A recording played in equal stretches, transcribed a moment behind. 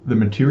The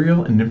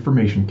material and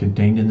information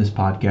contained in this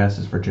podcast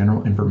is for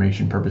general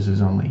information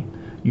purposes only.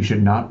 You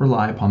should not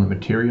rely upon the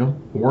material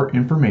or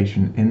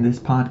information in this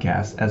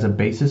podcast as a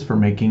basis for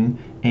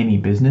making any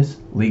business,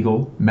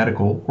 legal,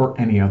 medical, or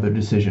any other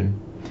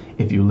decision.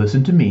 If you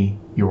listen to me,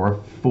 you're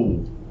a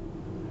fool.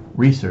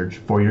 Research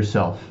for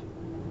yourself.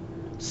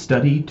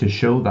 Study to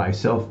show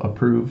thyself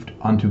approved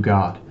unto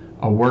God,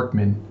 a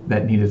workman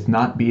that needeth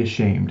not be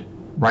ashamed,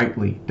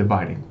 rightly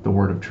dividing the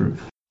word of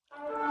truth.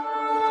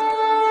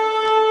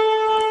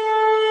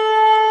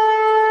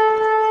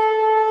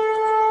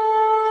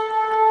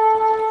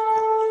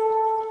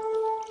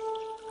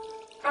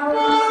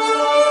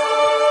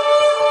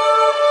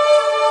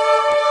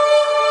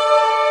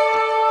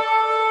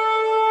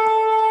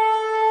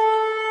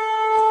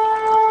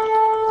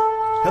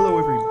 Hello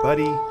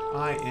everybody,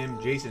 I am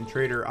Jason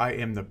Trader. I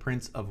am the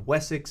Prince of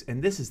Wessex,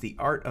 and this is the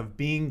Art of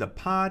Being the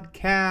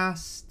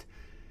podcast.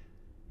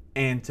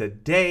 And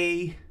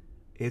today,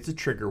 it's a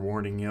trigger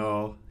warning,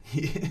 y'all.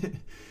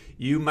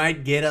 You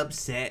might get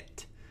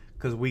upset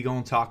because we're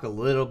going to talk a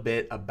little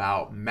bit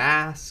about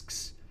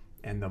masks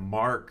and the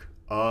mark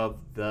of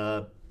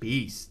the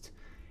beast.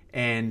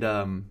 And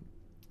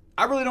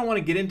I really don't want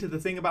to get into the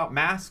thing about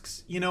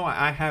masks. You know,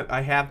 I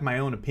have my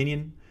own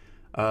opinion.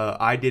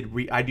 I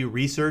do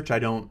research. I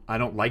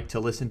don't like to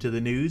listen to the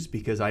news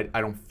because I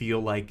don't feel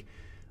like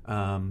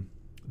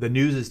the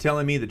news is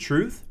telling me the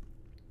truth.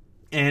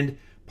 And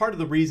part of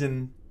the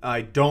reason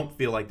I don't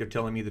feel like they're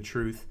telling me the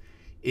truth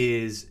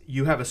is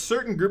you have a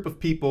certain group of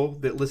people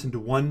that listen to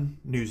one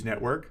news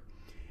network,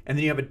 and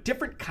then you have a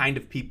different kind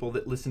of people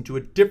that listen to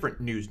a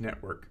different news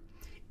network.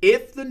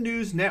 If the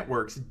news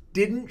networks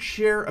didn't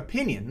share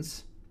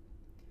opinions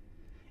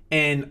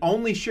and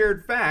only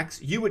shared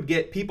facts, you would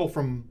get people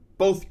from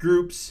both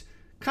groups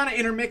kind of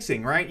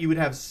intermixing, right? You would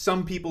have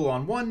some people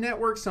on one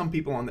network, some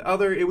people on the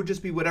other. It would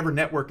just be whatever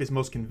network is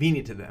most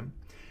convenient to them.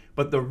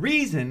 But the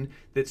reason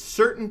that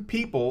certain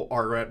people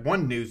are at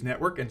one news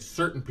network and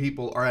certain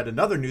people are at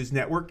another news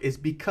network is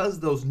because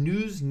those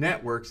news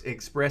networks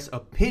express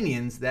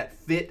opinions that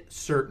fit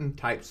certain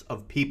types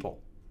of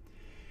people.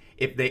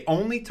 If they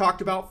only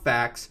talked about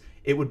facts,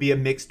 it would be a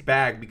mixed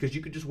bag because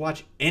you could just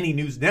watch any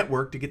news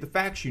network to get the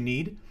facts you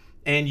need,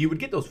 and you would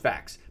get those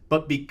facts.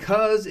 But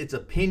because it's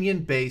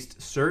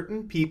opinion-based,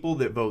 certain people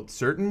that vote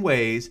certain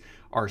ways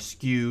are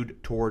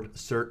skewed toward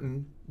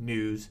certain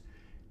news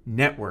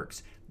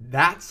networks.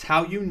 That's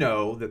how you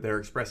know that they're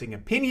expressing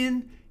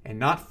opinion and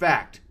not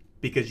fact.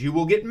 Because you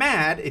will get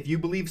mad if you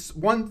believe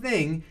one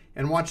thing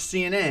and watch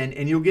CNN,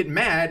 and you'll get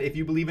mad if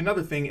you believe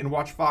another thing and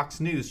watch Fox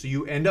News. So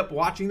you end up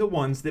watching the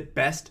ones that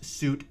best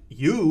suit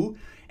you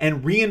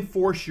and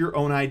reinforce your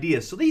own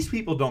ideas. So these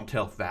people don't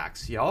tell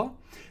facts, y'all.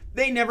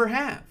 They never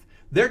have.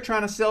 They're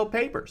trying to sell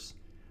papers.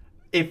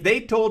 If they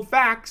told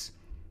facts,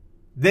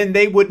 then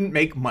they wouldn't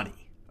make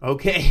money,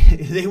 okay?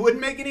 They wouldn't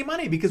make any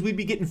money because we'd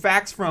be getting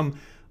facts from,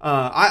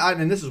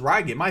 and this is where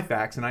I get my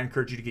facts, and I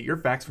encourage you to get your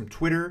facts from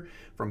Twitter,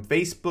 from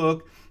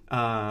Facebook,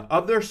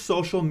 other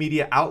social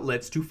media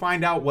outlets to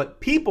find out what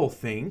people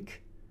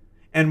think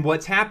and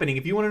what's happening.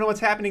 If you want to know what's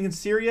happening in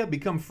Syria,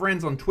 become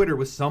friends on Twitter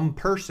with some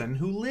person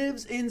who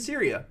lives in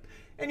Syria,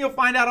 and you'll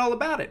find out all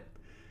about it.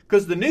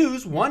 Because the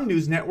news, one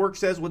news network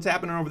says what's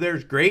happening over there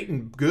is great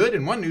and good,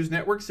 and one news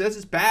network says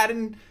it's bad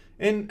and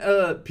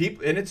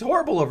it's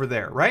horrible over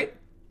there, right?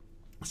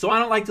 So I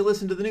don't like to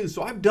listen to the news.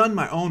 So I've done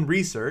my own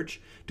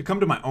research to come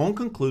to my own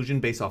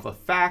conclusion based off of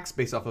facts,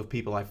 based off of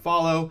people I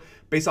follow,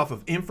 based off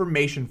of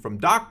information from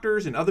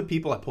doctors and other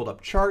people. I pulled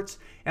up charts,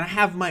 and I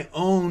have my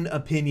own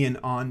opinion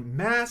on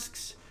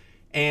masks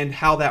and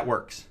how that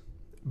works.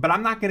 But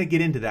I'm not going to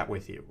get into that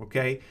with you,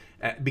 okay?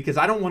 Because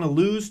I don't want to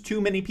lose too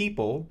many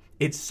people.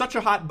 It's such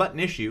a hot button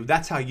issue.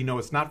 That's how you know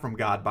it's not from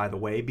God, by the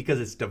way,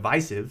 because it's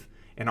divisive.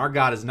 And our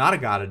God is not a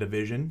God of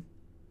division.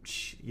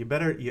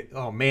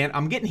 Oh man,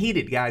 I'm getting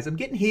heated, guys. I'm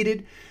getting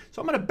heated.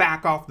 So I'm going to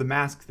back off the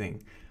mask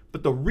thing.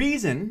 But the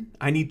reason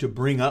I need to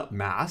bring up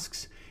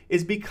masks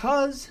is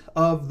because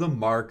of the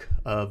mark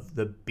of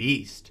the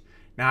beast.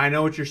 Now, I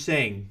know what you're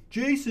saying.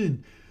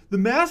 Jason, the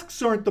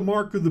masks aren't the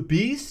mark of the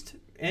beast.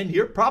 And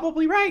you're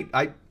probably right.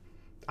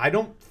 I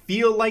don't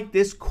feel like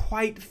this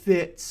quite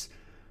fits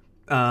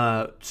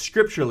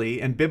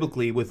scripturally and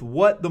biblically with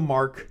what the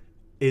mark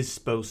is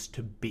supposed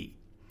to be.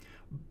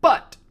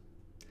 But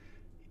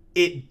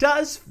it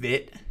does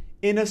fit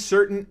in a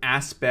certain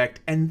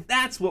aspect, and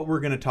that's what we're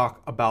going to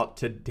talk about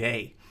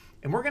today.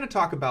 And we're going to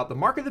talk about the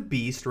mark of the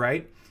beast,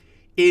 right,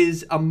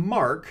 is a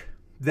mark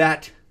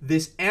that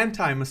this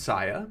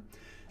anti-Messiah,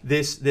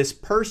 this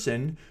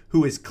person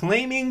who is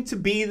claiming to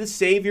be the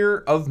savior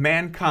of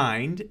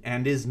mankind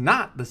and is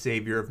not the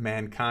savior of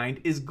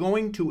mankind, is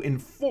going to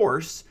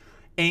enforce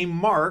a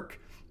mark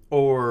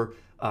or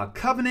a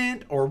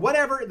covenant or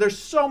whatever. There's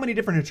so many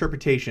different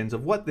interpretations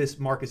of what this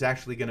mark is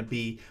actually going to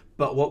be.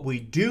 But what we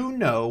do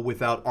know,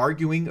 without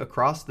arguing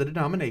across the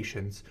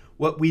denominations,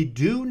 what we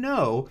do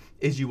know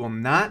is you will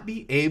not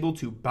be able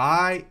to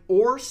buy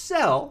or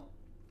sell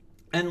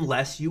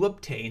unless you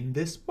obtain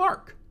this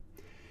mark.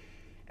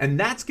 And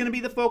that's going to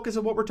be the focus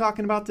of what we're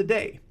talking about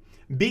today.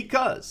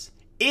 Because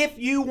if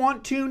you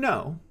want to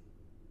know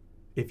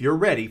if you're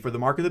ready for the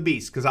mark of the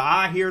beast, because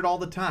I hear it all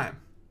the time.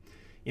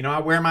 You know, I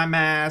wear my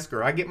mask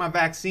or I get my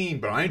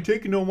vaccine, but I ain't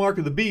taking no mark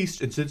of the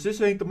beast. And since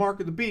this ain't the mark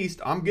of the beast,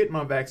 I'm getting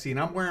my vaccine.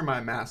 I'm wearing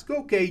my mask.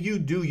 Okay, you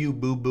do you,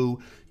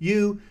 boo-boo.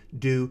 You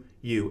do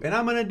you. And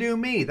I'm going to do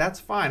me. That's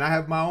fine. I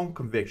have my own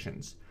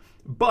convictions.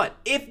 But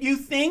if you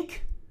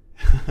think,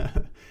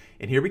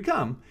 and here we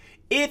come,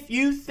 if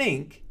you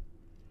think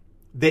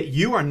that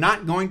you are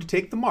not going to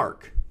take the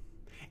mark,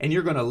 and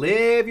you're going to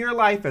live your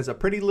life as a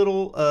pretty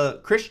little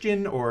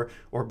Christian or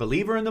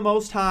believer in the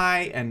Most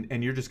High,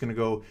 and you're just going to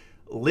go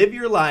live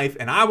your life,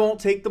 and I won't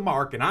take the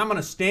mark, and I'm going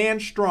to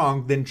stand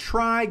strong, then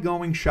try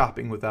going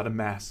shopping without a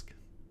mask.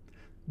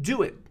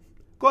 Do it.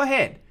 Go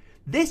ahead.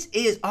 This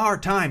is our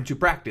time to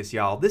practice,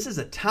 y'all. This is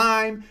a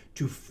time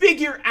to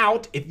figure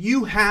out if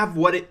you have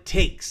what it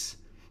takes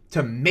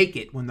to make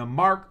it when the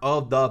mark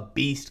of the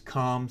beast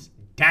comes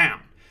down.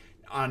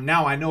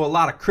 Now, I know a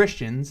lot of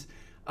Christians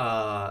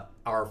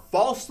are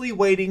falsely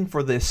waiting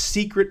for this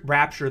secret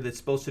rapture that's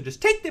supposed to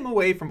just take them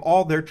away from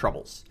all their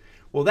troubles.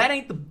 Well, that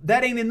ain't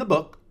in the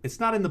book. It's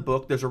not in the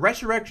book. There's a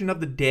resurrection of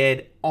the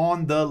dead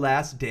on the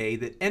last day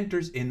that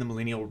enters in the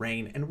millennial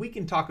reign, and we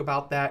can talk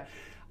about that.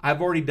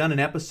 I've already done an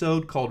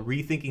episode called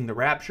Rethinking the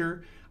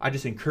Rapture. I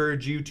just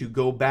encourage you to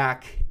go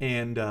back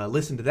and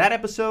listen to that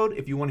episode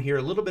if you want to hear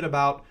a little bit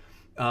about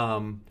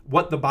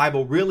what the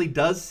Bible really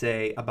does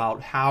say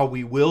about how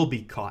we will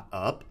be caught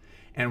up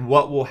and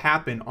what will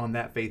happen on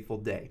that faithful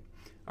day.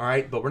 All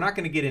right, but we're not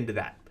going to get into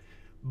that.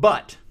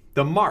 But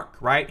the mark,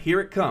 right? Here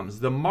it comes.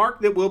 The mark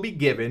that will be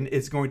given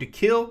is going to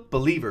kill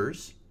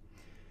believers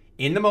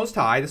in the Most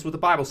High. This is what the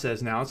Bible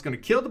says now. It's going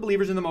to kill the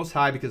believers in the Most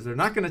High because they're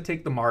not going to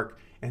take the mark.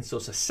 And so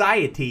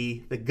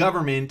society, the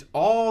government,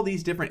 all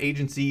these different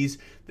agencies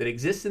that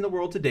exist in the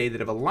world today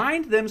that have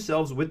aligned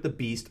themselves with the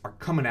beast are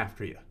coming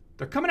after you.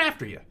 They're coming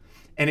after you.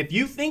 And if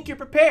you think you're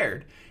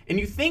prepared and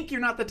you think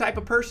you're not the type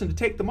of person to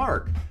take the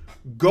mark,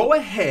 go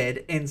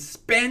ahead and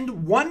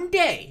spend one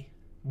day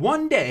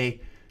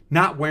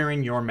not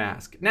wearing your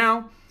mask.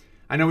 Now,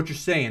 I know what you're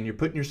saying. You're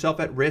putting yourself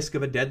at risk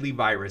of a deadly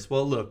virus.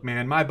 Well, look,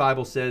 man, my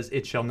Bible says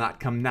it shall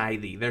not come nigh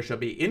thee. There shall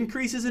be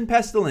increases in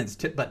pestilence,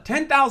 but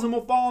 10,000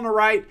 will fall on the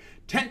right,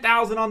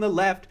 10,000 on the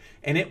left,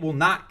 and it will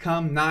not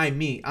come nigh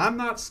me. I'm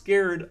not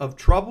scared of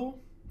trouble.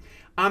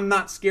 I'm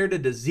not scared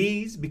of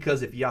disease,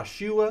 because if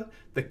Yeshua,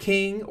 the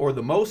King, or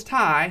the Most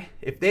High,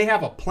 if they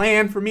have a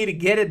plan for me to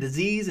get a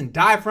disease and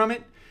die from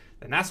it,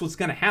 then that's what's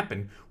going to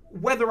happen,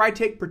 whether I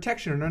take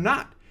protection or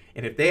not.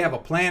 And if they have a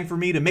plan for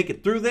me to make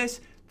it through this,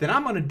 then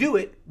I'm going to do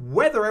it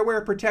whether I wear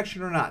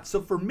protection or not.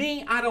 So for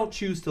me, I don't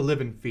choose to live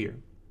in fear.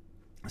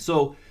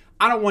 So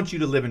I don't want you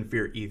to live in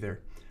fear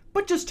either.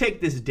 But just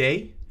take this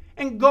day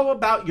and go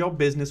about your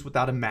business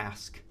without a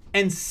mask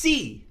and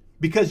see,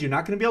 because you're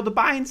not going to be able to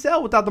buy and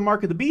sell without the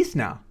mark of the beast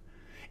now,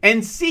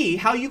 and see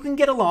how you can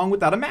get along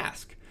without a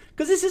mask.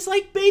 Because this is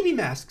like baby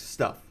mask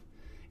stuff.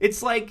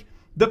 It's like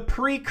the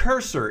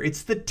precursor.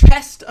 It's the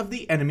test of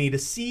the enemy to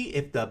see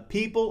if the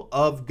people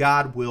of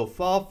God will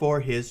fall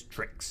for his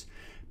tricks.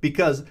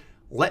 Because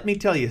let me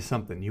tell you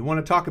something. You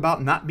want to talk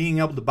about not being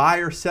able to buy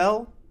or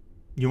sell?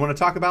 You want to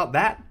talk about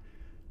that?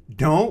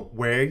 Don't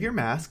wear your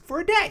mask for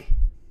a day.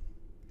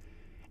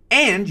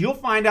 And you'll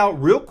find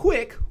out real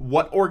quick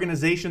what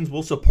organizations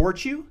will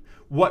support you,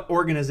 what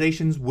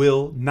organizations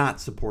will not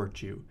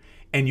support you.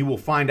 And you will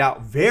find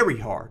out very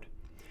hard.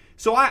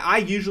 So I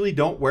usually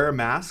don't wear a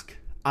mask.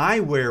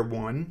 I wear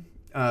one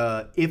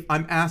if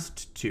I'm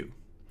asked to.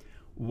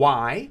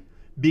 Why?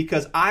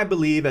 Because I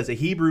believe as a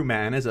Hebrew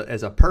man, as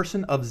a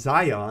person of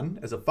Zion,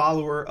 as a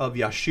follower of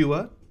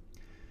Yeshua,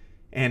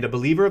 and a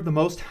believer of the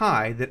Most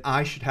High, that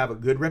I should have a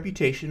good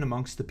reputation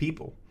amongst the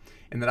people,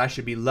 and that I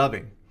should be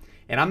loving.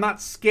 And I'm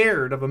not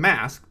scared of a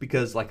mask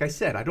because, like I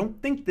said, I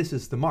don't think this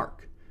is the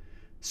mark.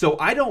 So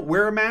I don't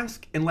wear a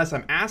mask unless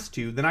I'm asked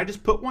to. Then I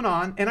just put one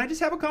on and I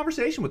just have a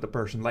conversation with the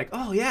person. Like,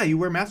 oh yeah, you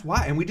wear a mask?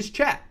 Why? And we just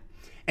chat.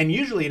 And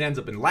usually it ends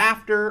up in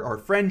laughter or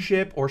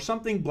friendship, or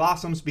something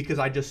blossoms because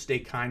I just stay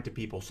kind to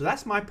people. So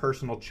that's my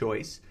personal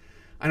choice.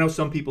 I know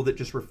some people that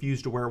just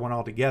refuse to wear one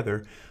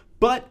altogether,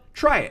 but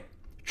try it.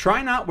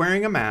 Try not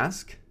wearing a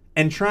mask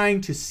and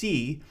trying to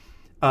see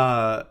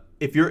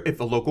if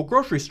a local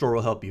grocery store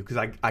will help you.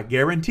 Because I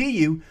guarantee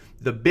you,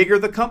 the bigger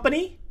the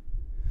company,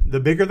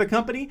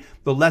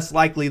 the less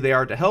likely they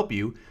are to help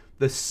you.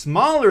 The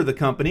smaller the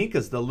company,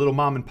 because the little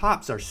mom and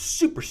pops are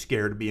super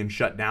scared of being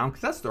shut down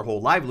because that's their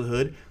whole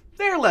livelihood,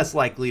 they're less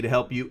likely to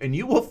help you, and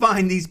you will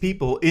find these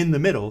people in the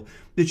middle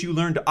that you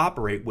learn to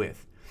operate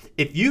with.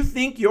 If you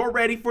think you're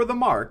ready for the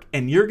mark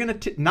and you're going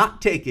to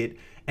not take it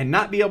and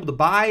not be able to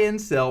buy and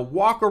sell,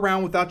 walk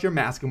around without your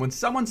mask, and when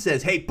someone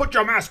says, hey, put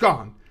your mask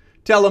on,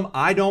 tell them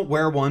I don't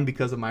wear one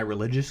because of my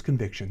religious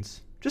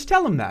convictions. Just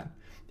tell them that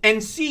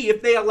and see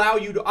if they allow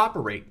you to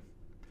operate.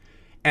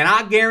 And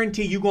I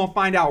guarantee you're going to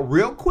find out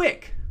real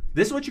quick.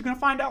 This is what you're going to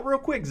find out real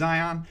quick,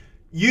 Zion.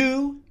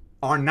 You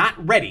are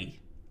not ready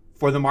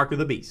for the mark of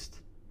the beast.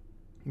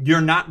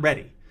 You're not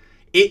ready.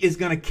 It is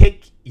going to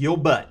kick your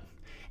butt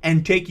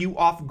and take you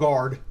off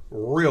guard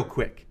real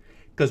quick.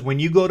 Because when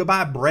you go to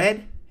buy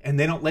bread and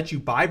they don't let you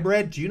buy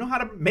bread, do you know how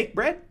to make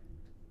bread?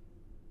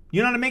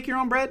 You know how to make your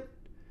own bread?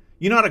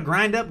 You know how to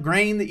grind up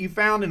grain that you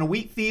found in a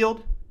wheat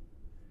field?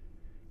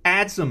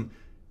 Add some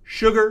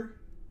sugar,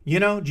 do you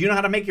know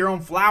how to make your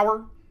own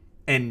flour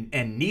and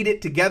knead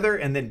it together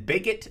and then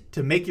bake it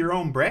to make your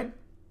own bread?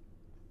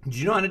 Do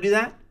you know how to do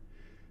that?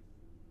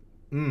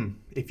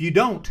 If you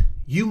don't,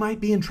 you might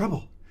be in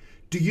trouble.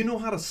 Do you know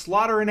how to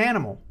slaughter an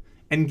animal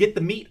and get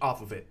the meat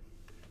off of it?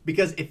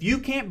 Because if you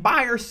can't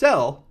buy or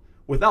sell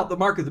without the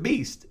mark of the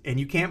beast, and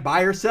you can't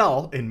buy or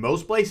sell in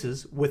most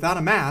places without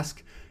a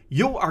mask,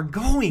 you are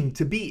going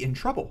to be in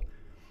trouble.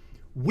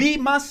 We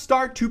must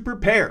start to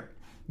prepare.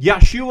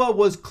 Yeshua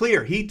was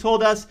clear. He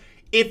told us,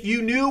 if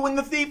you knew when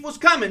the thief was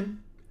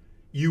coming,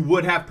 you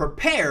would have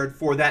prepared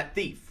for that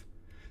thief.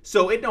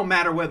 So it don't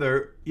matter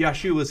whether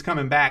Yeshua is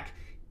coming back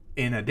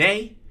in a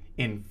day,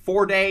 in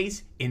 4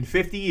 days, in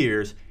 50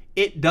 years.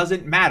 It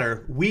doesn't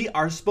matter. We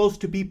are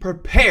supposed to be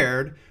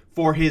prepared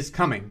for his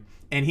coming.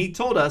 And he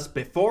told us,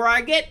 before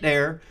I get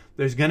there,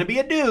 there's going to be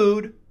a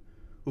dude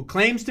who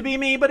claims to be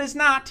me but is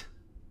not,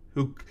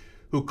 who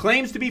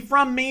claims to be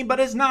from me but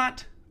is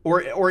not,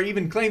 or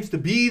even claims to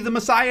be the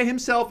Messiah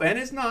himself and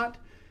is not.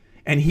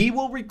 And he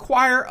will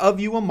require of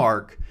you a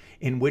mark,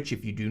 in which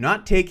if you do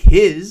not take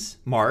his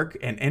mark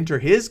and enter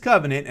his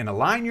covenant and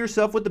align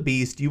yourself with the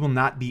beast, you will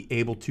not be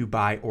able to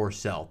buy or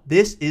sell.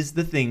 This is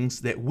the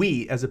things that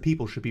we as a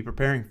people should be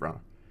preparing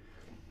from.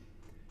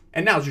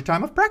 And now's your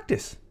time of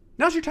practice.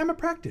 Now's your time of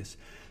practice.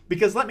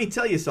 Because let me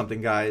tell you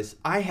something, guys.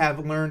 I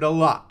have learned a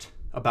lot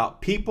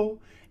about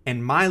people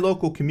and my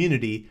local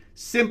community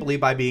simply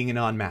by being a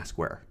non-mask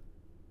wearer.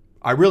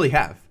 I really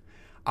have.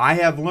 I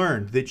have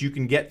learned that you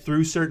can get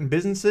through certain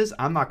businesses.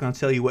 I'm not going to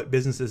tell you what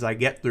businesses I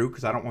get through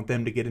because I don't want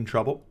them to get in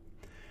trouble.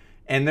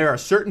 And there are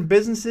certain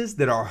businesses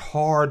that are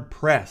hard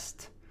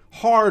pressed.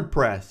 Hard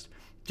pressed.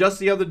 Just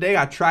the other day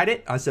I tried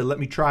it. I said, let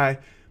me try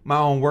my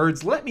own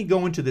words. Let me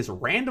go into this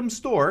random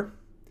store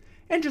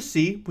and just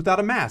see without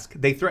a mask.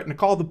 They threatened to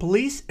call the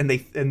police and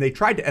they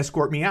tried to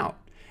escort me out.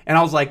 And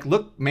I was like,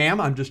 look,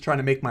 ma'am, I'm just trying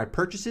to make my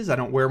purchases. I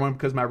don't wear one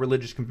because of my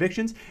religious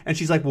convictions. And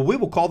she's like, well, we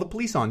will call the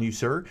police on you,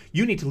 sir.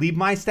 You need to leave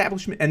my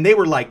establishment. And they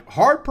were like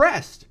hard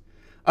pressed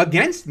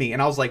against me.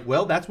 And I was like,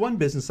 well, that's one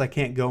business I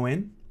can't go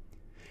in.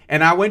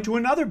 And I went to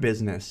another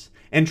business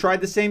and tried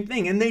the same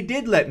thing. And they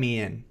did let me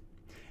in.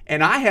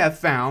 And I have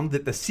found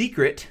that the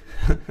secret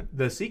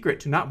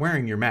to not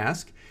wearing your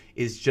mask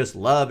is just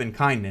love and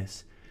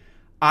kindness.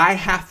 I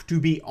have to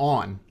be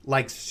on,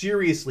 like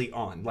seriously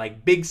on,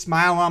 like big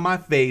smile on my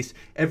face.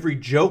 Every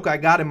joke I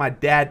got in my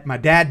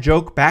dad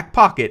joke back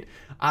pocket,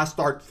 I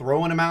start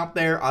throwing them out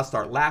there. I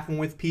start laughing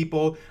with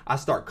people. I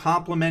start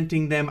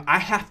complimenting them. I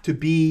have to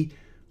be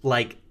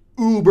like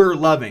uber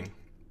loving.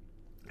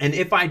 And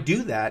if I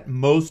do that,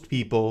 most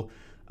people,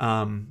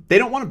 they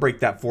don't want to break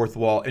that fourth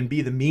wall and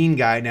be the mean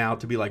guy now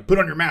to be like, put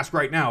on your mask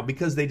right now,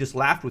 because they just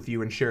laughed with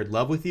you and shared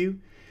love with you.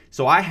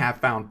 So I have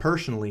found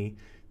personally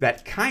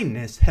that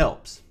kindness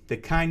helps. The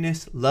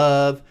kindness,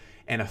 love,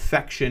 and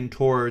affection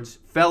towards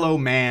fellow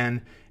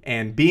man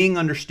and being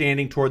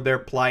understanding toward their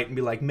plight and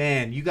be like,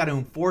 man, you got to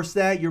enforce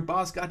that? Your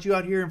boss got you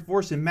out here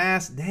enforcing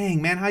masks? Dang,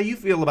 man, how you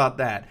feel about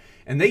that?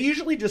 And they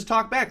usually just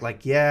talk back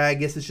like, yeah, I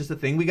guess it's just a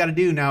thing we got to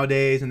do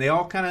nowadays. And they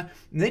all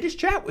they just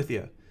chat with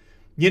you.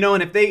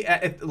 And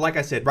if like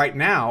I said, right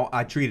now,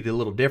 I treat it a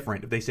little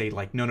different. If they say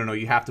like, no,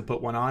 you have to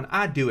put one on,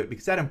 I do it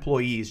because that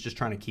employee is just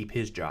trying to keep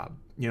his job.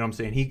 You know what I'm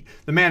saying?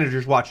 The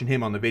manager's watching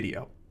him on the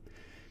video.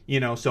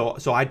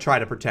 So I try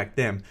to protect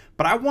them.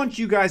 But I want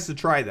you guys to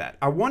try that.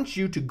 I want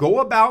you to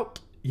go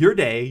about your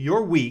day,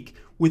 your week,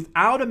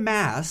 without a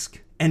mask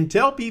and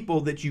tell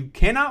people that you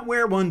cannot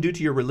wear one due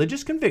to your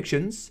religious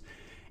convictions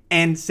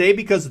and say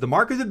because the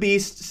mark of the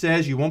beast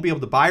says you won't be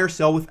able to buy or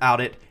sell without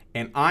it.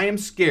 And I am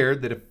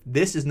scared that if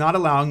this is not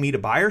allowing me to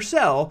buy or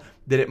sell,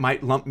 that it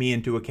might lump me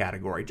into a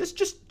category.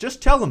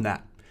 Just tell them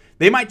that.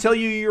 They might tell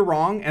you you're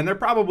wrong, and they're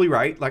probably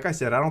right. Like I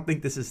said, I don't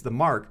think this is the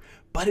mark,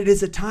 but it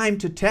is a time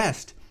to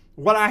test.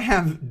 What I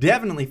have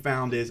definitely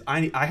found is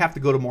I have to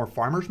go to more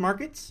farmers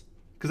markets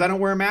because I don't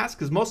wear a mask,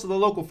 because most of the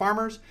local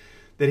farmers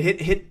that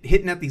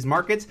hitting at these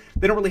markets,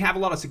 they don't really have a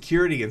lot of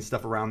security and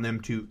stuff around them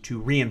to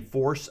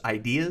reinforce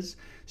ideas.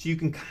 So you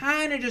can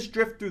kind of just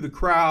drift through the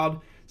crowd.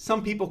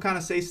 Some people kind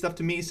of say stuff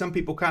to me, some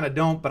people kind of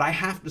don't, but I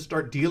have to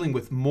start dealing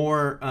with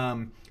more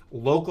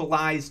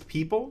localized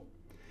people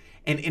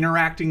and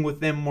interacting with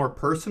them more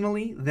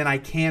personally than I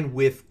can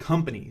with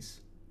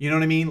companies. You know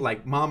what I mean?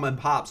 Like mom and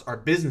pops are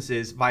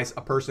businesses, vice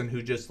a person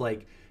who just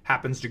like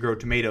happens to grow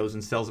tomatoes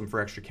and sells them for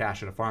extra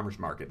cash at a farmer's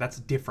market.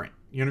 That's different.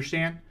 You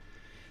understand?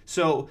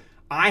 So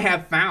I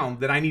have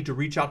found that I need to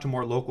reach out to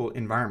more local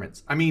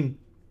environments. I mean,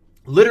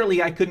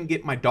 literally I couldn't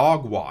get my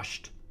dog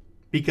washed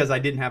because I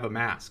didn't have a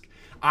mask.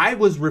 I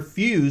was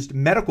refused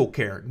medical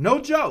care. No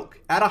joke.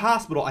 At a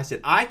hospital, I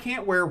said, I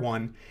can't wear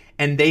one.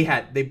 And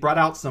they brought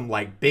out some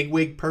like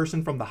bigwig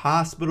person from the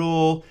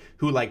hospital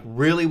who like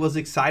really was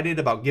excited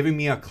about giving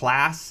me a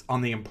class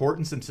on the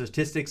importance and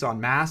statistics on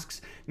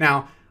masks.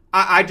 Now,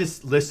 I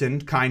just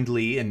listened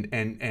kindly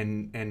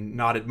and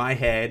nodded my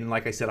head. And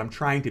like I said, I'm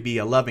trying to be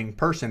a loving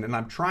person, and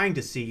I'm trying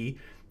to see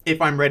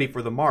if I'm ready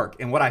for the mark.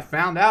 And what I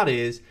found out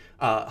is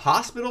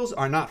hospitals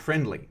are not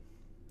friendly.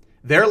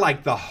 They're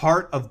like the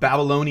heart of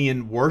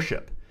Babylonian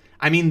worship.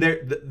 I mean,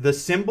 the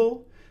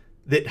symbol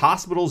that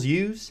hospitals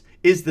use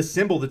is the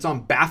symbol that's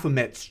on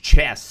Baphomet's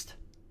chest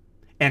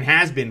and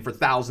has been for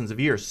thousands of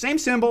years. Same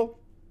symbol,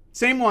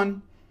 same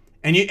one.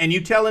 And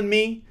you telling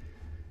me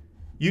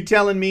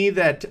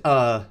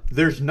that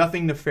there's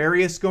nothing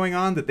nefarious going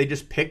on, that they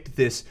just picked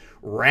this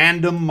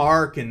random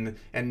mark and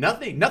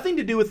nothing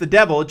to do with the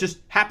devil. It just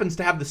happens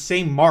to have the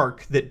same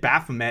mark that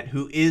Baphomet,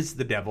 who is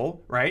the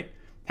devil, right,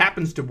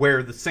 happens to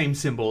wear the same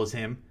symbol as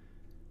him.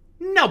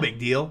 No big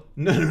deal.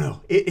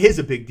 No. It is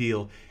a big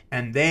deal.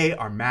 And they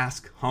are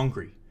mask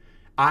hungry.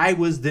 I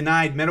was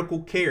denied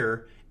medical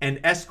care and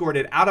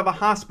escorted out of a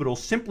hospital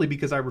simply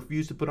because I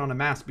refused to put on a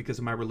mask because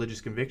of my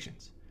religious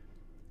convictions.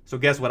 So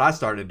guess what I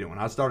started doing?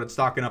 I started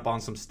stocking up on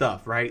some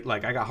stuff, right?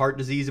 Like, I got heart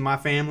disease in my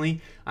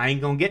family. I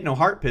ain't gonna get no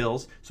heart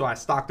pills. So I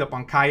stocked up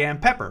on cayenne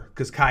pepper,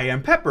 because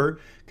cayenne pepper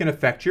can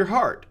affect your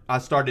heart. I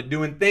started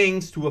doing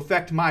things to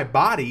affect my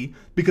body,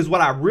 because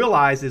what I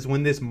realized is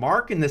when this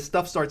mark and this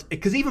stuff starts,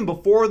 because even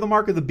before the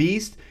mark of the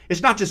beast,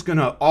 it's not just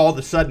gonna all of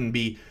a sudden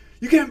be,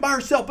 you can't buy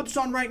or sell, put this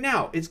on right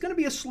now. It's gonna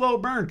be a slow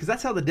burn, because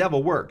that's how the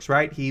devil works,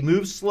 right? He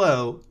moves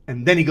slow,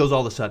 and then he goes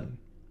all of a sudden.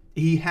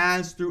 He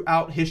has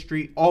throughout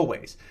history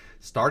always.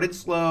 Started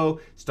slow,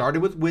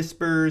 started with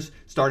whispers,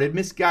 started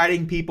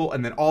misguiding people,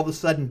 and then all of a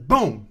sudden,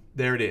 boom,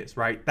 there it is,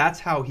 right? That's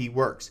how he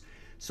works.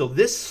 So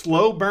this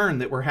slow burn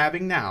that we're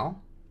having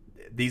now,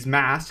 these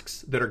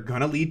masks that are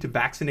going to lead to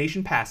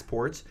vaccination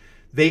passports,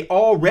 they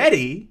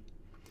already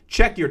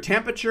check your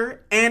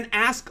temperature and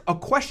ask a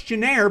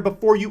questionnaire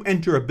before you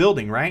enter a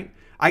building, right?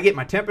 I get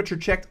my temperature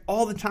checked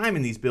all the time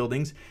in these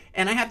buildings,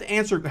 and I have to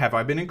answer, have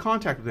I been in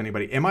contact with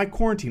anybody? Am I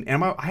quarantined?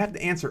 I have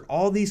to answer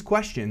all these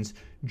questions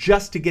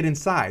just to get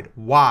inside.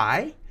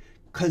 Why?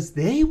 Because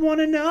they want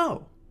to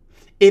know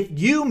if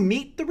you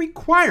meet the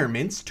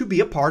requirements to be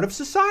a part of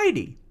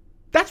society.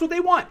 That's what they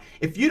want.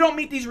 If you don't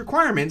meet these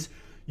requirements,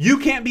 you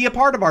can't be a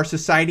part of our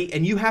society,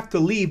 and you have to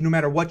leave no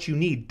matter what you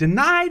need.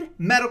 Denied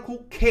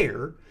medical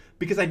care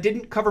because I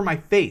didn't cover my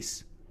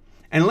face.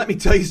 And let me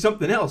tell you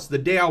something else. The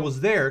day I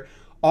was there,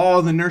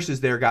 all the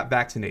nurses there got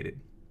vaccinated.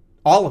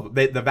 All of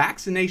them. The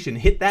vaccination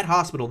hit that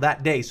hospital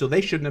that day, so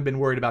they shouldn't have been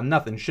worried about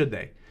nothing, should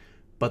they?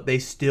 But they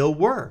still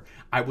were.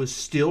 I was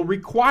still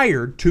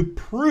required to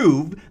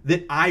prove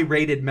that I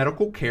rated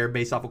medical care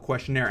based off a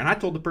questionnaire. And I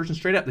told the person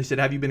straight up, they said,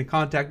 have you been in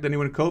contact with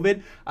anyone with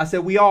COVID? I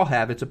said, we all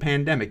have. It's a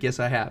pandemic. Yes,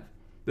 I have.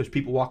 There's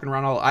people walking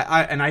around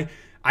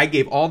I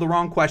gave all the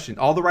wrong questions,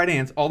 all the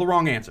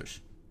wrong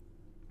answers.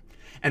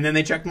 And then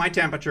they checked my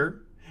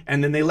temperature,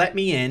 and then they let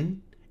me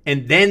in.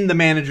 And then the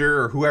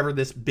manager or whoever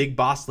this big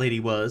boss lady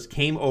was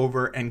came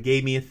over and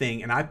gave me a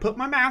thing. And I put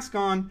my mask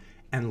on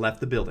and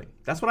left the building.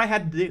 That's what I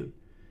had to do.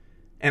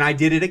 And I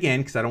did it again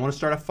because I don't want to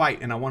start a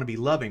fight and I want to be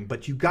loving.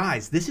 But you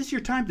guys, this is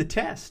your time to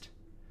test,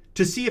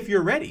 to see if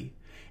you're ready.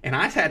 And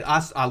I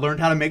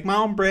learned how to make my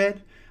own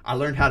bread. I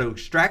learned how to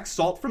extract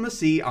salt from the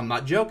sea. I'm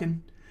not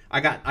joking.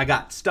 I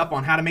got stuff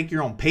on how to make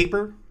your own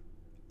paper.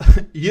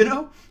 You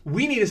know,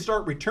 we need to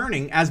start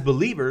returning as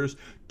believers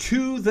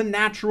to the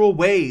natural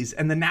ways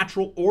and the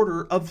natural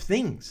order of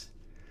things.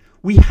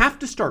 We have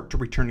to start to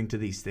returning to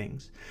these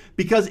things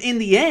because in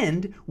the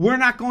end, we're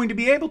not going to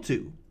be able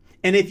to.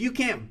 And if you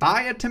can't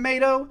buy a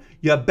tomato,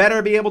 you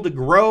better be able to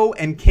grow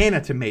and can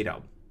a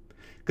tomato,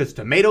 because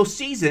tomato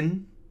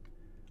season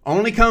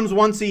only comes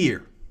once a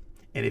year.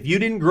 And if you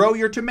didn't grow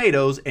your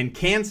tomatoes and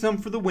can some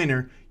for the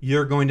winter,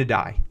 you're going to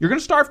die. You're going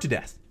to starve to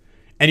death.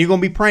 And you're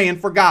going to be praying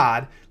for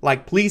God,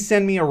 like, please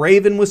send me a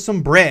raven with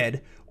some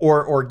bread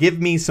or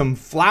give me some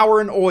flour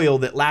and oil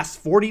that lasts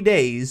 40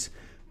 days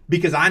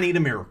because I need a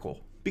miracle.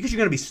 Because you're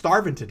going to be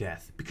starving to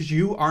death because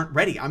you aren't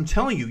ready. I'm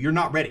telling you, you're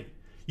not ready.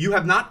 You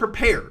have not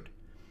prepared.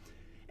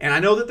 And I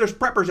know that there's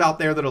preppers out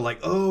there that are like,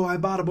 oh, I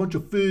bought a bunch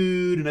of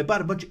food and I bought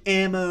a bunch of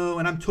ammo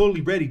and I'm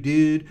totally ready,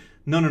 dude.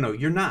 No,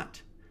 you're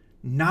not.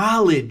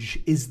 Knowledge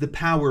is the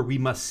power we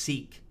must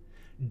seek.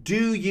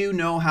 Do you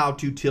know how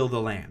to till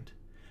the land?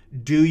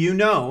 Do you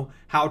know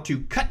how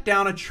to cut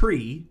down a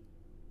tree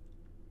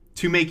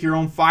to make your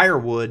own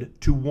firewood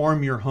to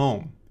warm your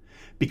home?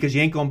 Because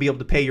you ain't going to be able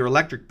to pay your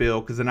electric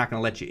bill because they're not going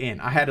to let you in.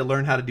 I had to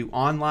learn how to do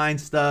online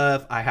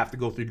stuff. I have to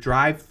go through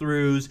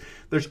drive-thrus.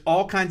 There's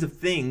all kinds of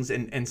things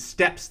and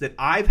steps that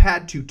I've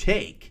had to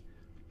take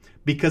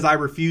because I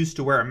refused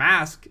to wear a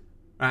mask.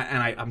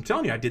 And I'm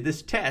telling you, I did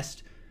this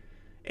test.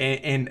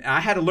 And I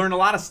had to learn a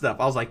lot of stuff.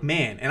 I was like,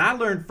 man, and I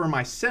learned for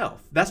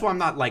myself. That's why I'm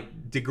not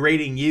like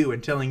degrading you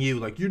and telling you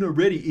like, you're not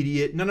ready,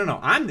 idiot. No.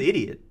 I'm the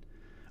idiot.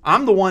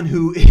 I'm the one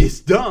who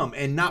is dumb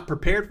and not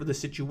prepared for the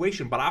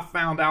situation. But I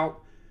found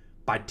out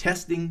by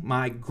testing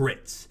my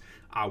grits.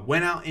 I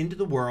went out into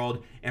the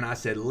world and I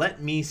said,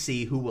 let me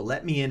see who will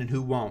let me in and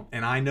who won't.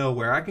 And I know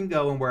where I can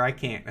go and where I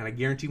can't. And I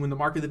guarantee when the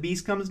mark of the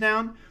beast comes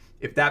down,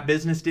 if that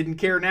business didn't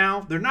care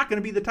now, they're not going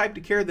to be the type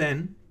to care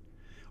then.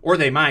 Or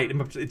they might.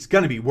 It's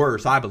going to be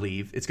worse, I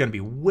believe. It's going to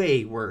be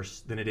way worse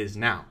than it is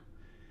now.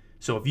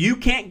 So if you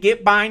can't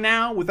get by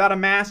now without a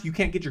mask, you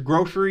can't get your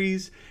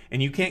groceries,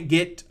 and you can't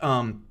get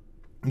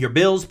your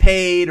bills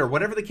paid, or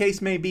whatever the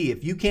case may be,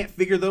 if you can't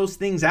figure those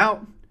things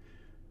out,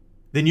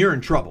 then you're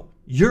in trouble.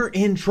 You're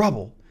in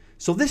trouble.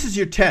 So this is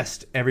your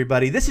test,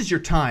 everybody. This is your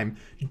time.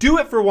 Do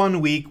it for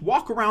 1 week.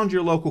 Walk around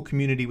your local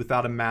community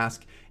without a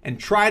mask and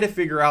try to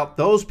figure out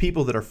those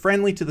people that are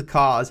friendly to the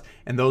cause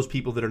and those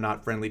people that are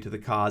not friendly to the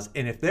cause.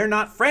 And if they're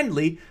not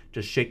friendly,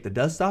 just shake the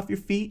dust off your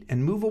feet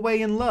and move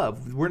away in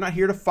love. We're not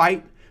here to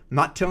fight. I'm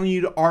not telling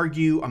you to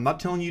argue. I'm not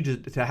telling you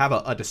to have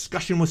a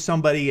discussion with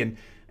somebody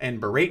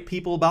and berate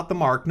people about the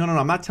mark. No,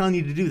 I'm not telling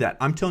you to do that.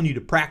 I'm telling you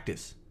to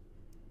practice.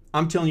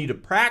 I'm telling you to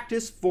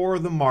practice for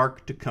the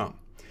mark to come.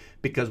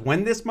 Because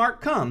when this mark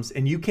comes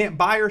and you can't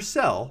buy or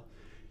sell,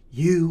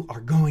 you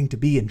are going to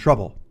be in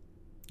trouble.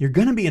 You're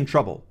going to be in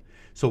trouble.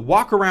 So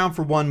walk around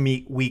for 1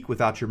 week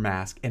without your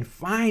mask and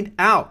find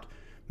out,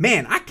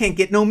 man, I can't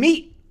get no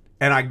meat.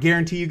 And I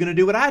guarantee you're going to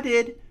do what I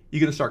did.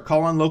 You're going to start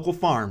calling local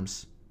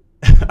farms.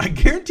 I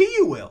guarantee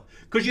you will.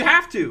 Because you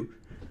have to.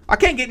 I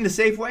can't get into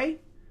Safeway.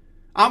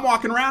 I'm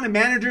walking around and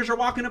managers are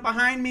walking up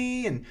behind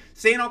me and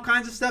saying all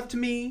kinds of stuff to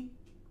me.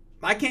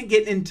 I can't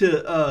get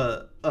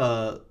into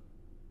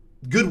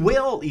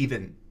Goodwill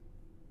even.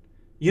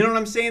 You know what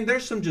I'm saying?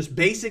 There's some just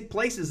basic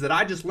places that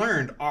I just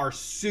learned are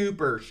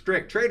super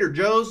strict. Trader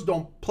Joe's,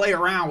 don't play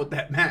around with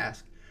that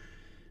mask.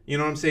 You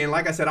know what I'm saying?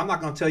 Like I said, I'm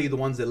not going to tell you the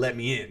ones that let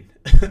me in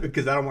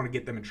because I don't want to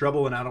get them in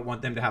trouble and I don't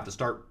want them to have to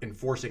start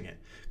enforcing it.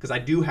 Because I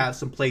do have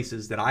some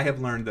places that I have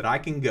learned that I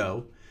can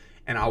go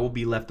and I will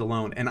be left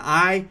alone. And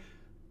I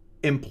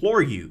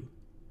implore you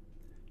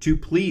to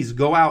please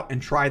go out and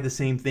try the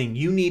same thing.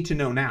 You need to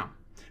know now.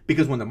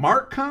 Because when the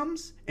mark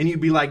comes and you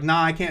be like,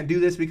 nah, I can't do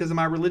this because of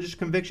my religious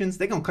convictions,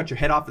 they're going to cut your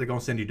head off. They're going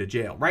to send you to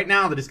jail. Right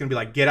now, they're just going to be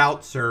like, get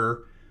out,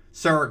 sir.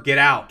 Sir, get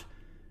out.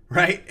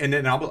 Right? And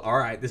then I'll be, all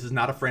right, this is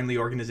not a friendly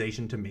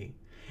organization to me.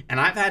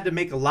 And I've had to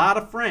make a lot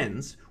of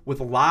friends with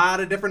a lot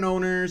of different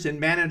owners and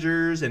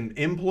managers and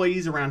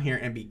employees around here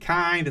and be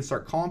kind and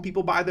start calling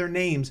people by their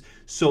names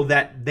so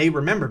that they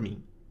remember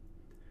me.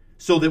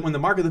 So that when the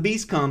mark of the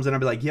beast comes and I'll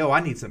be like, yo, I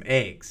need some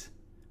eggs.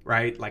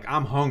 Right? Like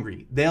I'm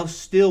hungry. They'll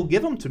still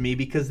give them to me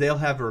because they'll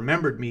have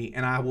remembered me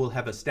and I will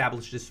have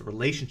established this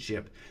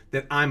relationship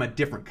that I'm a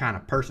different kind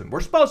of person.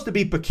 We're supposed to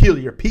be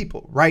peculiar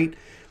people, right?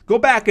 Go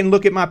back and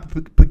look at my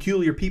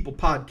Peculiar People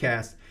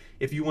podcast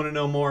if you want to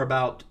know more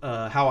about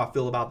how I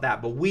feel about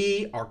that. But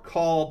we are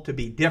called to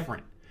be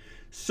different.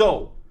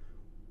 So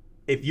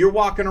if you're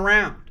walking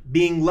around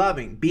being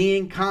loving,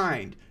 being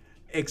kind,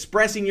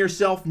 expressing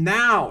yourself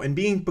now and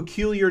being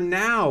peculiar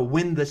now,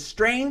 when the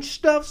strange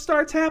stuff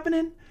starts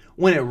happening,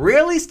 when it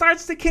really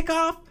starts to kick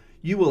off,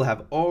 you will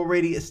have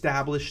already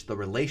established the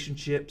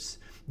relationships.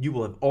 You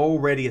will have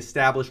already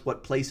established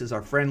what places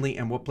are friendly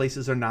and what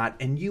places are not,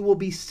 and you will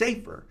be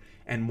safer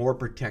and more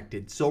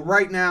protected. So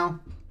right now,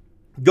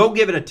 go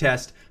give it a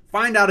test.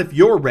 Find out if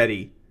you're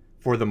ready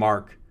for the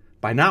mark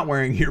by not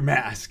wearing your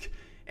mask.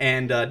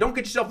 And don't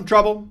get yourself in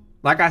trouble.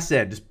 Like I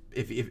said, just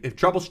if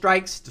trouble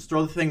strikes, just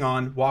throw the thing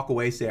on, walk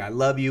away, say, I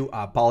love you,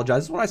 I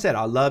apologize. That's what I said.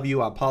 I love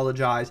you, I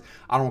apologize.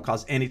 I don't want to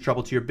cause any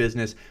trouble to your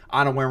business.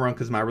 I don't wear one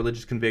because of my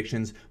religious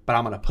convictions, but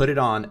I'm going to put it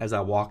on as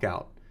I walk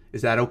out.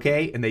 Is that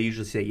okay? And they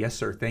usually say, yes,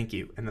 sir, thank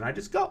you. And then I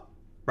just go,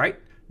 right?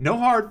 No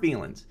hard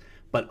feelings.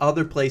 But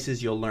other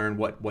places you'll learn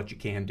what you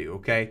can do,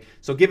 okay?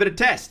 So give it a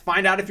test.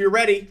 Find out if you're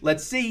ready.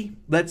 Let's see.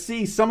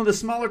 Some of the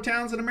smaller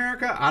towns in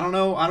America, I don't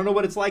know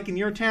what it's like in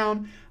your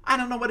town. I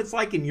don't know what it's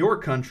like in your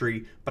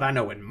country, but I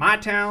know in my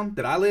town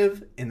that I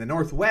live in the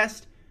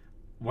Northwest,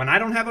 when I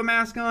don't have a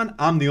mask on,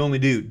 I'm the only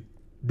dude.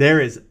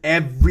 There is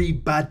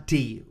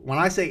everybody. When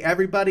I say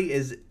everybody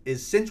is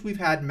since we've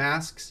had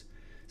masks,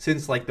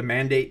 since like the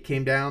mandate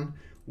came down.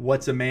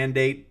 What's a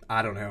mandate?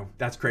 I don't know.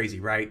 That's crazy,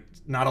 right?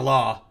 It's not a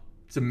law.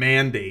 It's a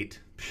mandate.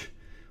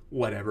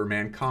 Whatever,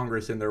 man.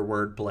 Congress and their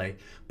wordplay.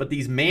 But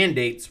these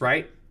mandates,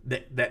 right,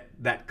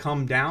 that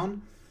come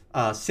down,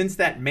 since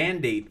that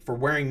mandate for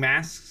wearing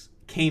masks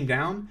came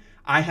down,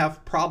 I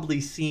have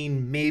probably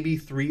seen maybe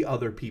 3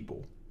 other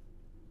people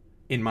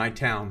in my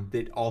town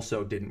that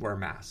also didn't wear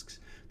masks.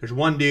 There's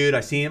one dude,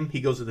 I see him. He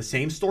goes to the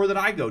same store that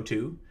I go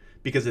to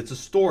because it's a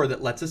store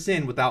that lets us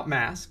in without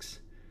masks.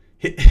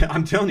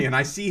 I'm telling you, and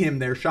I see him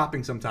there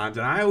shopping sometimes,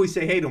 and I always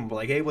say hey to him,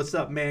 like, hey, what's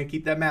up, man?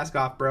 Keep that mask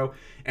off, bro.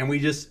 And he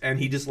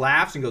just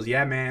laughs and goes,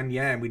 yeah, man,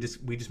 yeah, and we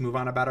just move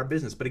on about our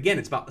business. But again,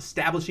 it's about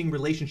establishing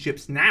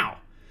relationships now.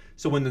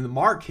 So when the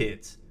mark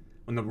hits,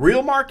 when the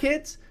real mark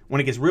hits,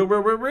 when it gets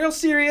real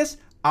serious,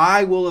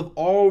 I will have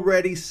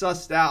already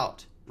sussed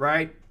out,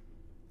 right?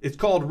 It's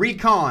called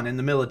recon in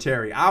the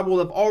military. I will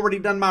have already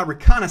done my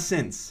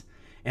reconnaissance.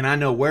 And I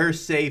know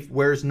where's safe,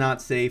 where's not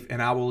safe,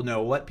 and I will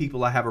know what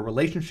people I have a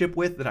relationship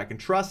with that I can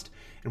trust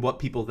and what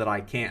people that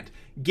I can't.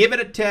 Give it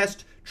a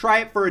test. Try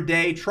it for a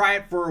day. Try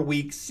it for a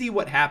week. See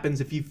what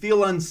happens. If you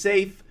feel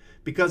unsafe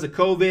because of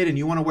COVID and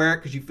you want to wear it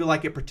because you feel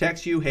like it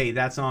protects you, hey,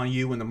 that's on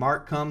you. When the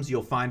mark comes,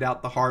 you'll find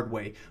out the hard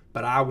way.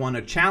 But I want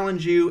to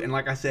challenge you and,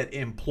 like I said,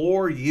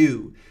 implore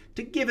you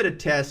to give it a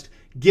test,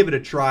 give it a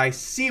try,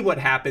 see what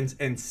happens,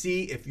 and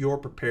see if you're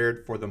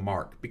prepared for the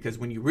mark. Because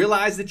when you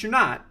realize that you're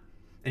not,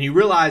 and you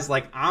realize,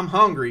 like, I'm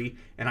hungry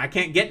and I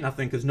can't get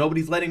nothing because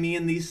nobody's letting me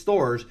in these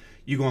stores,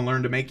 you're going to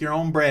learn to make your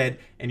own bread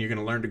and you're going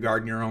to learn to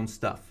garden your own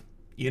stuff.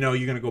 You're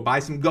going to go buy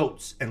some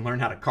goats and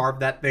learn how to carve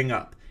that thing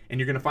up. And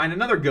you're going to find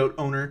another goat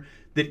owner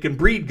that can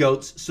breed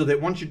goats so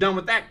that once you're done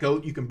with that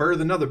goat, you can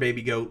birth another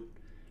baby goat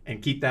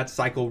and keep that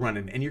cycle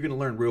running. And you're going to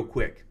learn real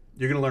quick.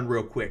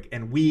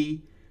 And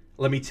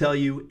let me tell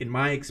you, in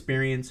my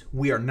experience,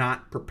 we are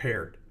not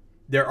prepared.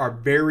 There are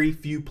very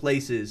few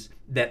places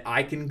that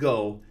I can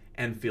go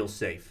and feel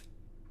safe.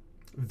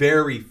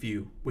 Very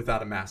few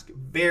without a mask.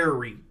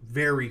 Very,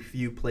 very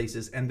few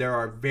places. And there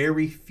are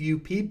very few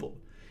people,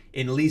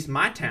 in at least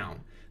my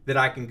town, that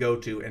I can go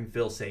to and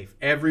feel safe.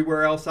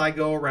 Everywhere else I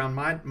go around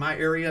my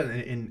area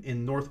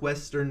in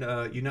northwestern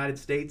United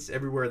States,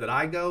 everywhere that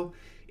I go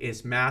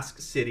is mask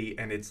city.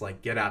 And it's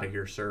like, get out of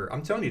here, sir.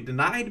 I'm telling you,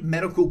 denied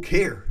medical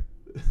care.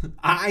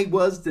 I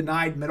was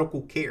denied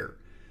medical care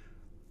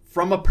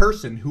from a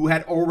person who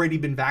had already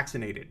been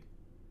vaccinated,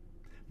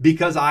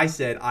 because I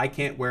said I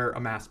can't wear a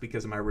mask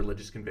because of my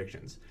religious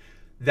convictions.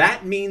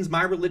 That means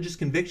my religious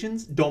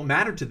convictions don't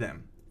matter to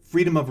them.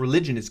 Freedom of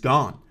religion is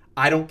gone.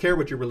 I don't care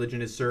what your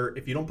religion is, sir.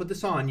 If you don't put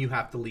this on, you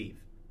have to leave.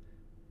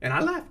 And I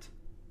left.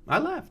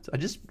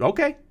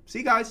 Okay, see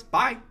you guys.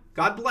 Bye.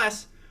 God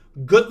bless.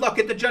 Good luck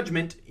at the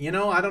judgment. I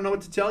don't know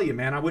what to tell you,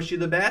 man. I wish you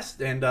the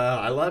best, and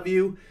I love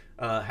you.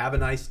 Have a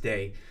nice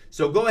day.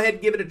 So go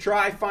ahead, give it a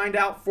try. Find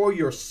out for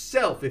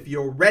yourself if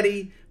you're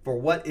ready for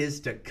what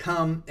is to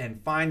come,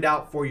 and find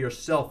out for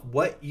yourself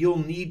what you'll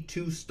need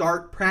to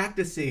start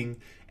practicing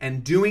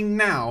and doing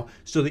now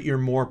so that you're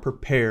more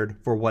prepared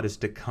for what is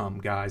to come,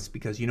 guys.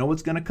 Because you know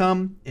what's going to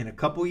come in a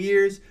couple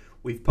years?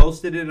 We've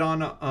posted it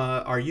on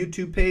our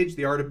YouTube page,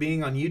 The Art of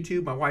Being on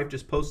YouTube. My wife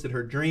just posted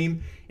her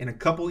dream. In a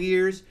couple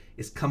years,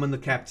 is coming the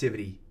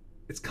captivity.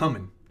 It's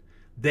coming.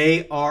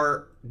 They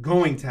are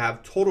going to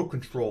have total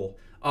control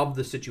of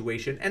the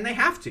situation, and they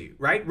have to,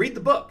 right? Read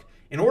the book.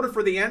 In order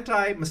for the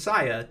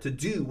anti-Messiah to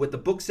do what the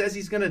book says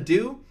he's going to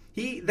do,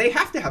 they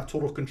have to have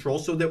total control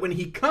so that when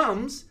he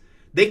comes,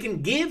 they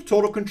can give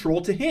total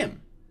control to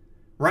him,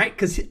 right?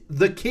 Because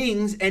the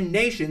kings and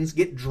nations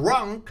get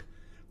drunk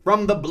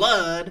from the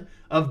blood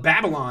of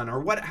Babylon,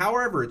 or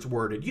however it's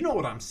worded. You know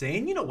what I'm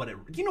saying? You know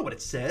what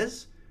it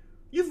says.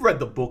 You've read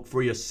the book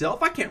for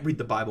yourself. I can't read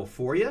the Bible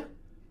for you.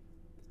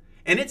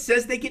 And it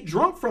says they get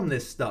drunk from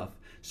this stuff.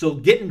 So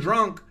getting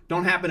drunk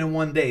don't happen in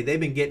one day. They've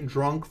been getting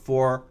drunk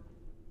for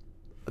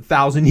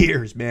 1,000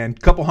 years, man.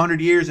 Couple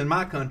hundred years in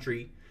my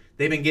country.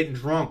 They've been getting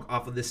drunk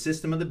off of the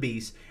system of the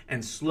beast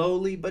and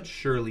slowly but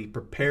surely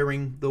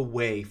preparing the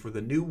way for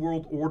the new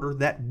world order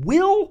that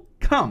will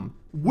come,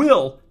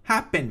 will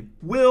happen,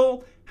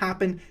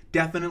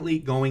 definitely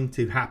going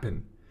to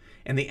happen.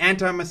 And the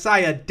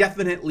anti-Messiah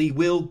definitely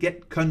will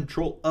get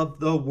control of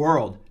the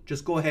world.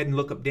 Just go ahead and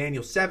look up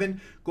Daniel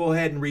 7. Go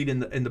ahead and read in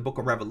the book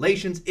of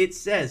Revelations. It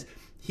says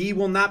he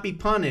will not be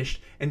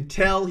punished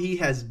until he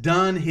has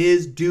done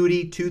his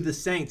duty to the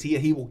saints.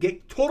 He will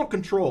get total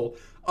control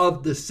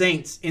of the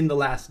saints in the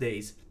last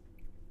days.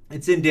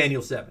 It's in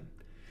Daniel 7.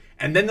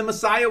 And then the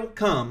Messiah will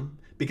come,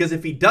 because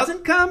if he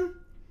doesn't come,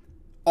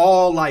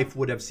 all life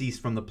would have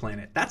ceased from the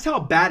planet. That's how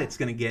bad it's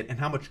going to get and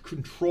how much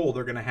control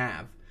they're going to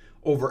have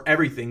over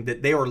everything,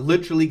 that they are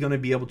literally going to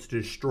be able to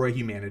destroy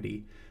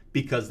humanity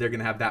because they're going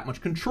to have that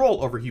much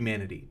control over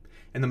humanity.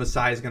 And the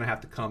Messiah is going to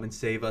have to come and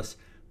save us.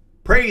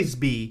 Praise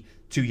be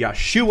to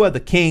Yeshua the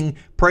King.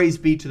 Praise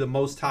be to the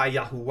Most High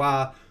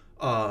Yahuwah.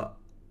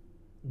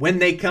 When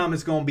they come,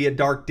 it's going to be a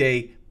dark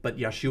day, but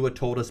Yeshua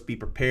told us be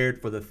prepared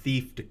for the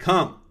thief to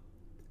come,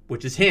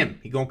 which is him.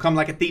 He's going to come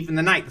like a thief in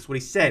the night. That's what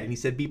he said. And he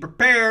said, be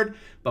prepared.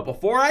 But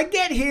before I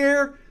get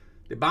here,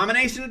 the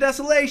abomination of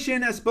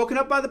desolation, as spoken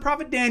up by the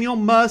prophet Daniel,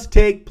 must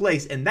take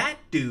place. And that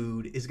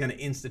dude is going to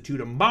institute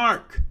a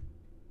mark.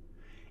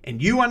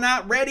 And you are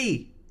not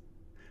ready.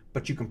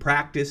 But you can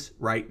practice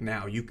right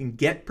now. You can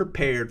get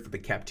prepared for the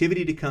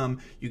captivity to come.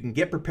 You can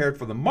get prepared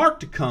for the mark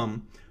to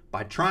come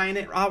by trying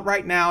it out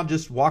right now.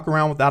 Just walk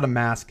around without a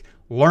mask.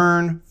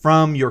 Learn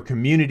from your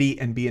community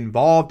and be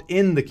involved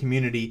in the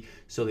community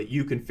so that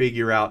you can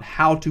figure out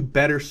how to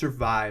better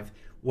survive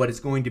what is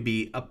going to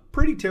be a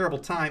pretty terrible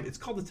time. It's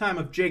called the time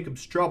of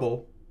Jacob's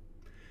trouble.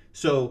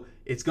 So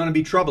it's going to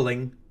be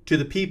troubling to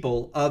the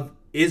people of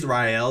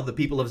Israel, the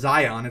people of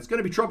Zion. It's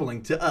going to be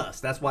troubling to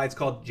us. That's why it's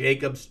called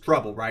Jacob's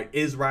trouble, right?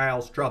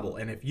 Israel's trouble.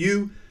 And if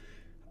you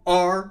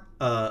are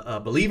a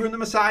believer in the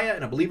Messiah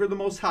and a believer in the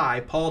Most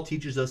High, Paul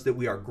teaches us that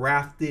we are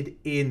grafted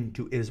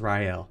into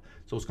Israel.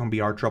 So it's going to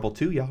be our trouble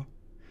too, y'all.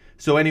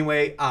 So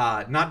anyway,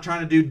 not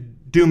trying to do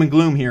doom and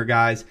gloom here,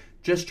 guys.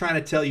 Just trying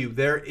to tell you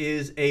there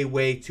is a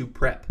way to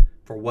prep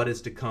for what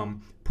is to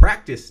come.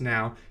 Practice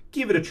now.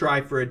 Give it a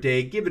try for a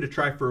day. Give it a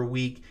try for a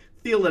week.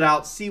 Feel it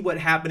out. See what's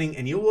happening.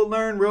 And you will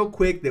learn real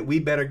quick that we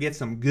better get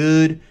some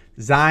good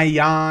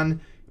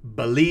Zion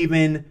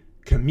believing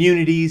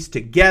communities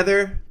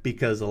together,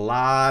 because a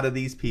lot of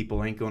these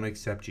people ain't going to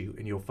accept you,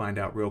 and you'll find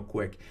out real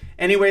quick.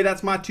 Anyway,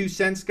 that's my 2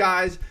 cents,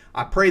 guys.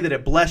 I pray that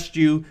it blessed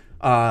you.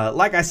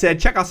 Like I said,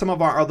 check out some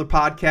of our other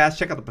podcasts.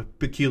 Check out the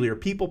Peculiar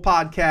People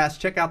podcast.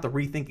 Check out the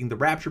Rethinking the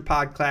Rapture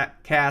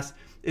podcast.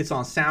 It's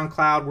on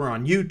SoundCloud. We're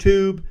on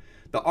YouTube.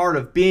 The Art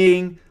of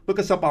Being. Look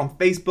us up on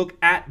Facebook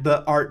at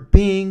The Art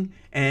Being,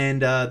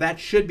 and that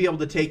should be able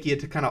to take you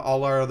to kind of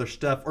all our other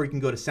stuff, or you can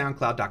go to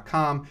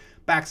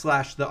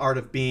soundcloud.com/The Art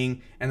of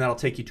Being, and that'll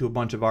take you to a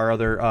bunch of our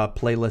other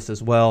playlists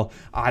as well.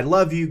 I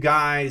love you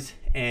guys,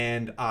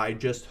 and I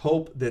just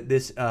hope that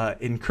this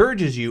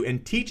encourages you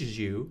and teaches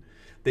you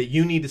that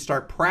you need to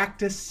start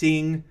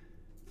practicing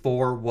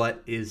for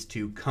what is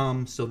to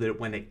come, so that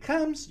when it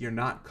comes, you're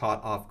not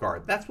caught off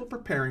guard. That's what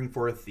preparing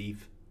for a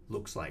thief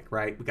looks like,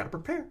 right? We got to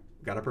prepare.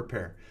 We got to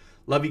prepare.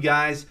 Love you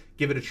guys.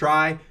 Give it a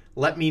try.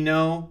 Let me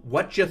know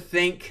what you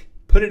think.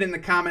 Put it in the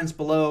comments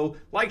below.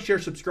 Like, share,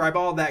 subscribe,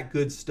 all that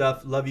good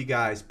stuff. Love you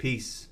guys. Peace.